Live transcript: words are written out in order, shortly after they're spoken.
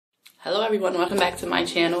Hello everyone, welcome back to my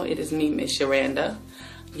channel. It is me, Miss Sharanda.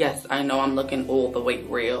 Yes, I know I'm looking all the way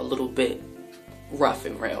real, a little bit rough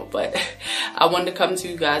and real, but I wanted to come to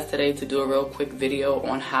you guys today to do a real quick video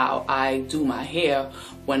on how I do my hair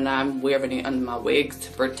when I'm wearing it under my wigs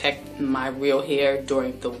to protect my real hair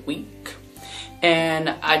during the week. And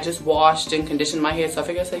I just washed and conditioned my hair, so I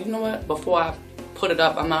figured, you know what, before I put it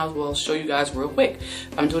up, I might as well show you guys real quick.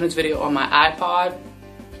 I'm doing this video on my iPod.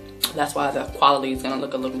 That's why the quality is gonna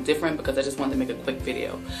look a little different, because I just wanted to make a quick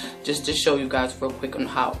video just to show you guys real quick on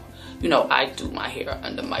how, you know, I do my hair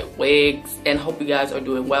under my wigs. And hope you guys are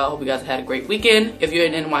doing well. Hope you guys had a great weekend. If you're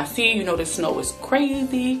in NYC, you know the snow is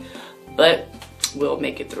crazy, but we'll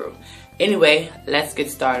make it through. Anyway, let's get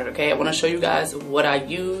started, okay? I wanna show you guys what I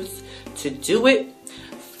use to do it.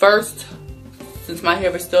 First, since my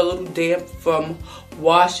hair is still a little damp from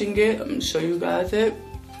washing it, I'm gonna show you guys it.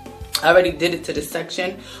 I already did it to the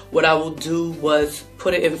section. What I will do was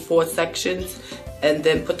put it in 4 sections and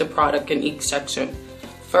then put the product in each section.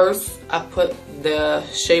 First, I put the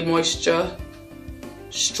Shea Moisture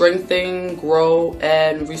Strengthen, Grow,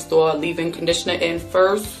 and Restore Leave-In Conditioner in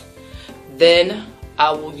first. Then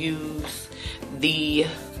I will use and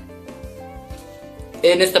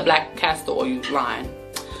it's the black castor oil line.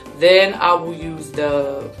 Then I will use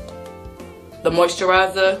the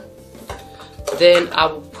moisturizer. Then I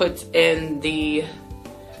will put in the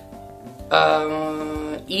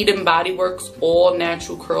BodyWorks All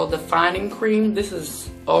Natural Curl Defining Cream. This is,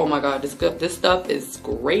 oh my god, this stuff is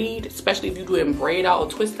great, especially if you do it in braid out or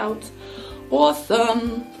twist outs.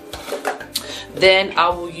 Awesome. Then I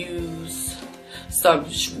will use some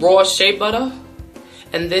raw shea butter,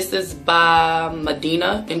 and this is by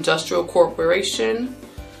Madina Industrial Corporation,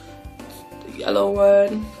 the yellow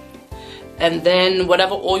one. And then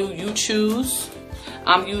whatever oil you choose.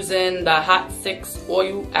 I'm using the Hot Six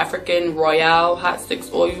Oil, African Royale Hot Six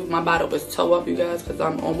Oil. My bottle is toe up, you guys, because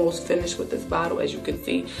I'm almost finished with this bottle. As you can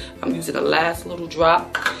see, I'm using the last little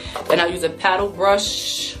drop. Then I use a paddle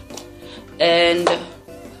brush and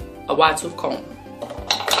a wide tooth comb.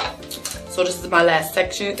 So this is my last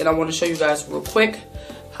section, and I want to show you guys real quick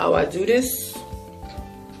how I do this.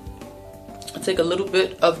 I take a little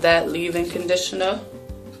bit of that leave-in conditioner,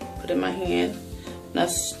 put it in my hand, and I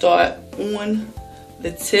start on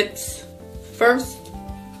the tips first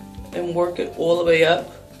and work it all the way up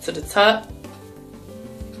to the top.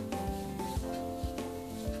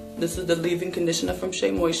 This is the leave-in conditioner from Shea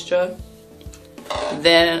Moisture.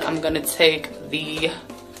 Then I'm gonna take the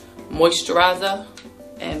moisturizer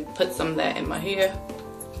and put some of that in my hair.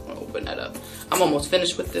 I'll open that up. I'm almost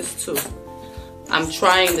finished with this too. I'm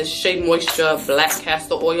trying the Shea Moisture Black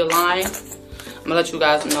Castor Oil line. I'm gonna let you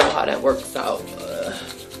guys know how that works out.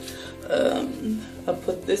 I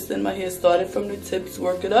put this in my hair, started from the tips,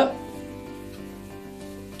 work it up,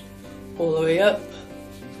 all the way up.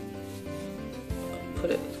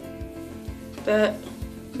 Put it that.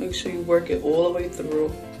 Make sure you work it all the way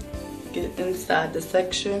through. Get it inside the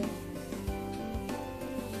section.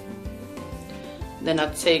 Then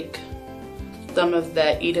I take some of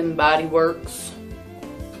that BodyWorks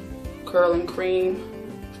curling cream.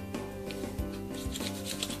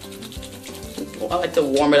 I like to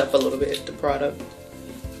warm it up a little bit, the product.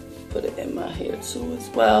 Put it in my hair too as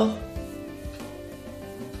well.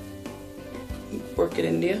 Work it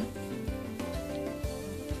in there.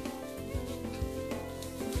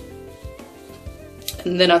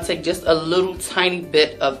 And then I'll take just a little tiny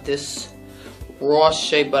bit of this raw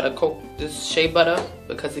shea butter,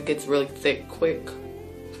 because it gets really thick quick.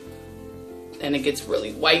 And it gets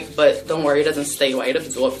really white, but don't worry, it doesn't stay white, it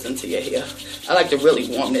absorbs into your hair. I like to really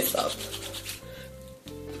warm this up.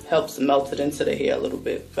 Helps melt it into the hair a little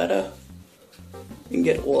bit better. You can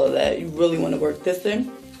get all of that. You really want to work this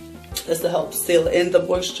in. This to help seal in the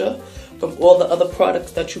moisture from all the other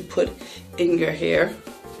products that you put in your hair.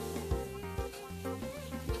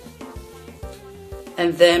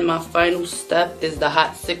 And then my final step is the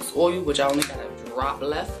Hot Six Oil, which I only got a drop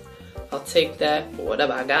left. I'll take that, or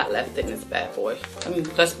whatever I got left in this bad boy. I mean,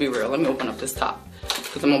 let's be real. Let me open up this top,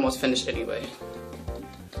 because I'm almost finished anyway.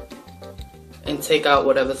 And take out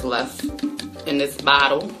whatever's left in this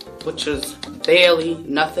bottle, which is barely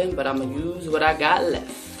nothing, but I'm gonna use what I got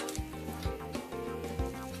left.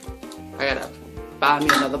 I gotta buy me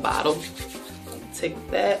another bottle. Take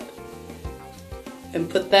that and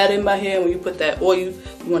put that in my hair. When you put that oil, you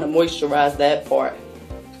wanna moisturize that part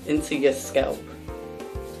into your scalp,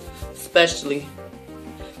 especially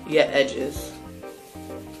your edges.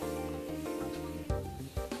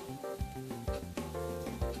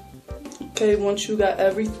 Okay, once you got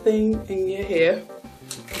everything in your hair,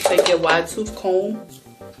 take your wide tooth comb,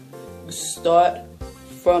 start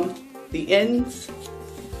from the ends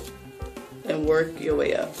and work your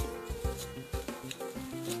way up.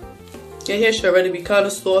 Your hair should already be kind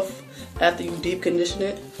of soft after you deep condition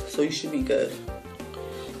it, so you should be good.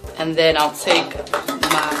 And then I'll take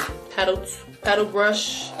my paddle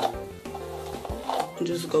brush and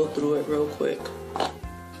just go through it real quick.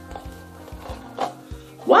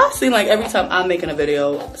 Why it seem like every time I'm making a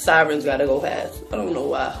video, sirens gotta go fast? I don't know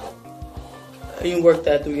why. You work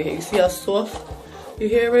that through your hair. You see how soft your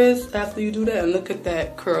hair is after you do that? And look at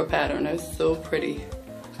that curl pattern. That's so pretty.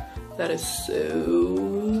 That is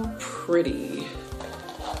so pretty.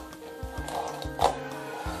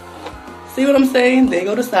 See what I'm saying? There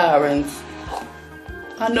go the sirens.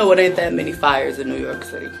 I know it ain't that many fires in New York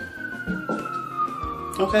City.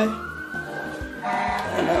 Okay?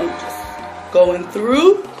 And I'm just going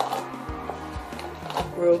through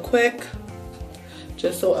real quick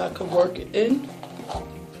just so I can work it in.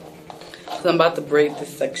 So I'm about to braid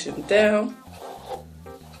this section down.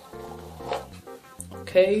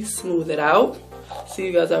 Okay, smooth it out. See,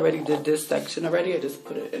 you guys already did this section already. I just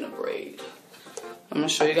put it in a braid. I'm gonna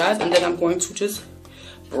show you guys, and then I'm going to just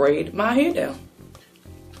braid my hair down.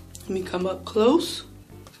 Let me come up close.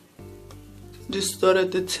 Just start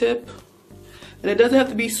at the tip. And it doesn't have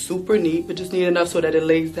to be super neat, but just neat enough so that it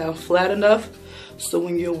lays down flat enough. So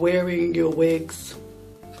when you're wearing your wigs,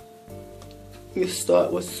 you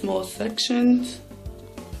start with small sections.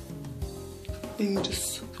 And you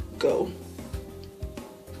just go.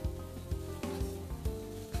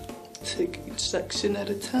 Take each section at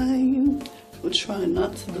a time. We're trying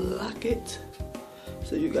not to block it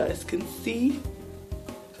so you guys can see.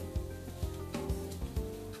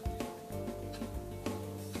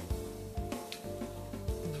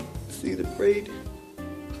 See the braid?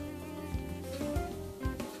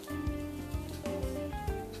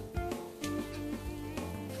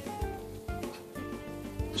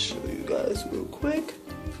 Show you guys real quick.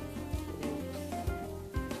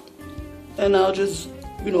 And I'll just,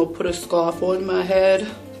 you know, put a scarf on my head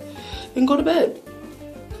and go to bed.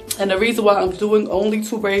 And the reason why I'm doing only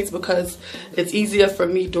 2 braids because it's easier for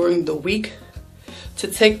me during the week to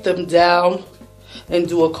take them down and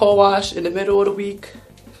do a co-wash in the middle of the week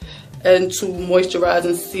and to moisturize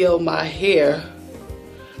and seal my hair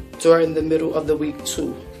during the middle of the week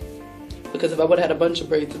too. Because if I would have had a bunch of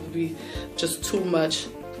braids, it would be just too much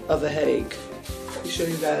of a headache. Let me show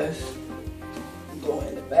you guys. Go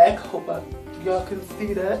in the back. Hope y'all can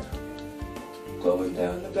see that. Going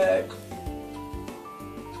down the back.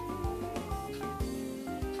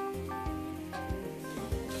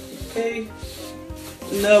 Okay.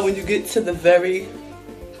 Now when you get to the very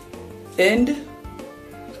end,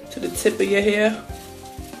 to the tip of your hair,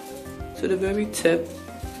 to the very tip,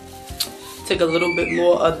 take a little bit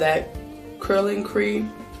more of that curling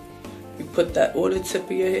cream. You put that on the tip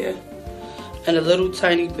of your hair, and a little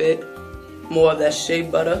tiny bit more of that shea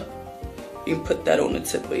butter. You can put that on the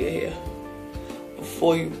tip of your hair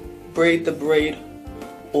before you braid the braid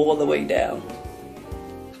all the way down.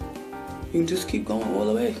 You can just keep going all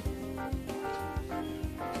the way.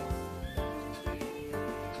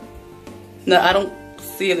 Now I don't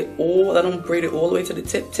seal it all, I don't braid it all the way to the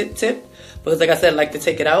tip, because like I said, I like to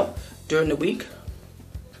take it out during the week,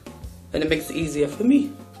 and it makes it easier for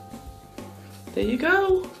me. There you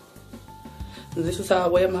go. And this is how I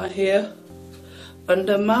wear my hair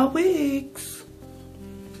under my wigs.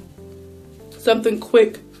 Something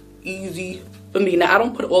quick, easy for me. Now I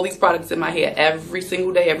don't put all these products in my hair every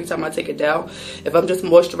single day, every time I take it down. If I'm just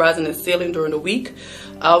moisturizing and sealing during the week,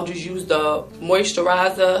 I'll just use the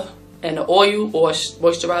moisturizer and the oil, or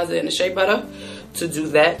moisturizer and the shea butter to do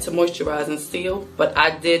that, to moisturize and seal. But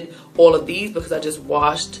I did all of these because I just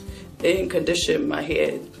washed and conditioned my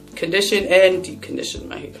hair. Condition and deep condition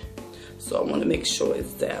my hair. So I want to make sure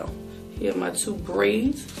it's down. Here are my 2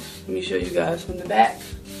 braids. Let me show you guys from the back.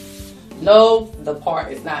 No, the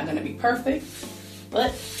part is not going to be perfect,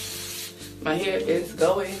 but my hair is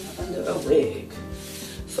going under a wig,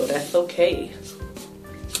 so that's okay.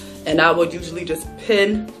 And I would usually just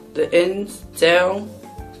pin the ends down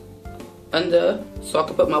under so I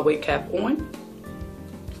can put my wig cap on.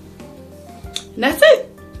 And that's it.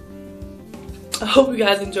 I hope you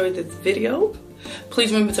guys enjoyed this video.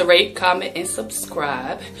 Please remember to rate, comment, and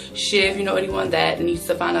subscribe. Share if you know anyone that needs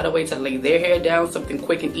to find out a way to lay their hair down, something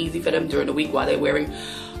quick and easy for them during the week while they're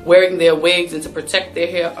wearing their wigs, and to protect their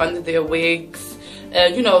hair under their wigs.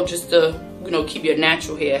 And you know, just to, you know, keep your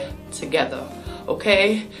natural hair together.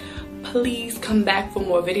 Okay? Please come back for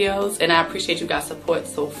more videos, and I appreciate you guys' support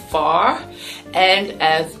so far. And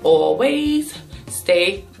as always,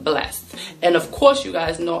 stay blessed. And of course, you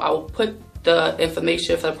guys know I will put the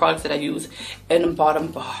information for the products that I use in the bottom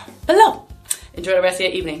bar. below. Enjoy the rest of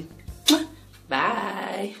your evening.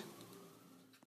 Bye.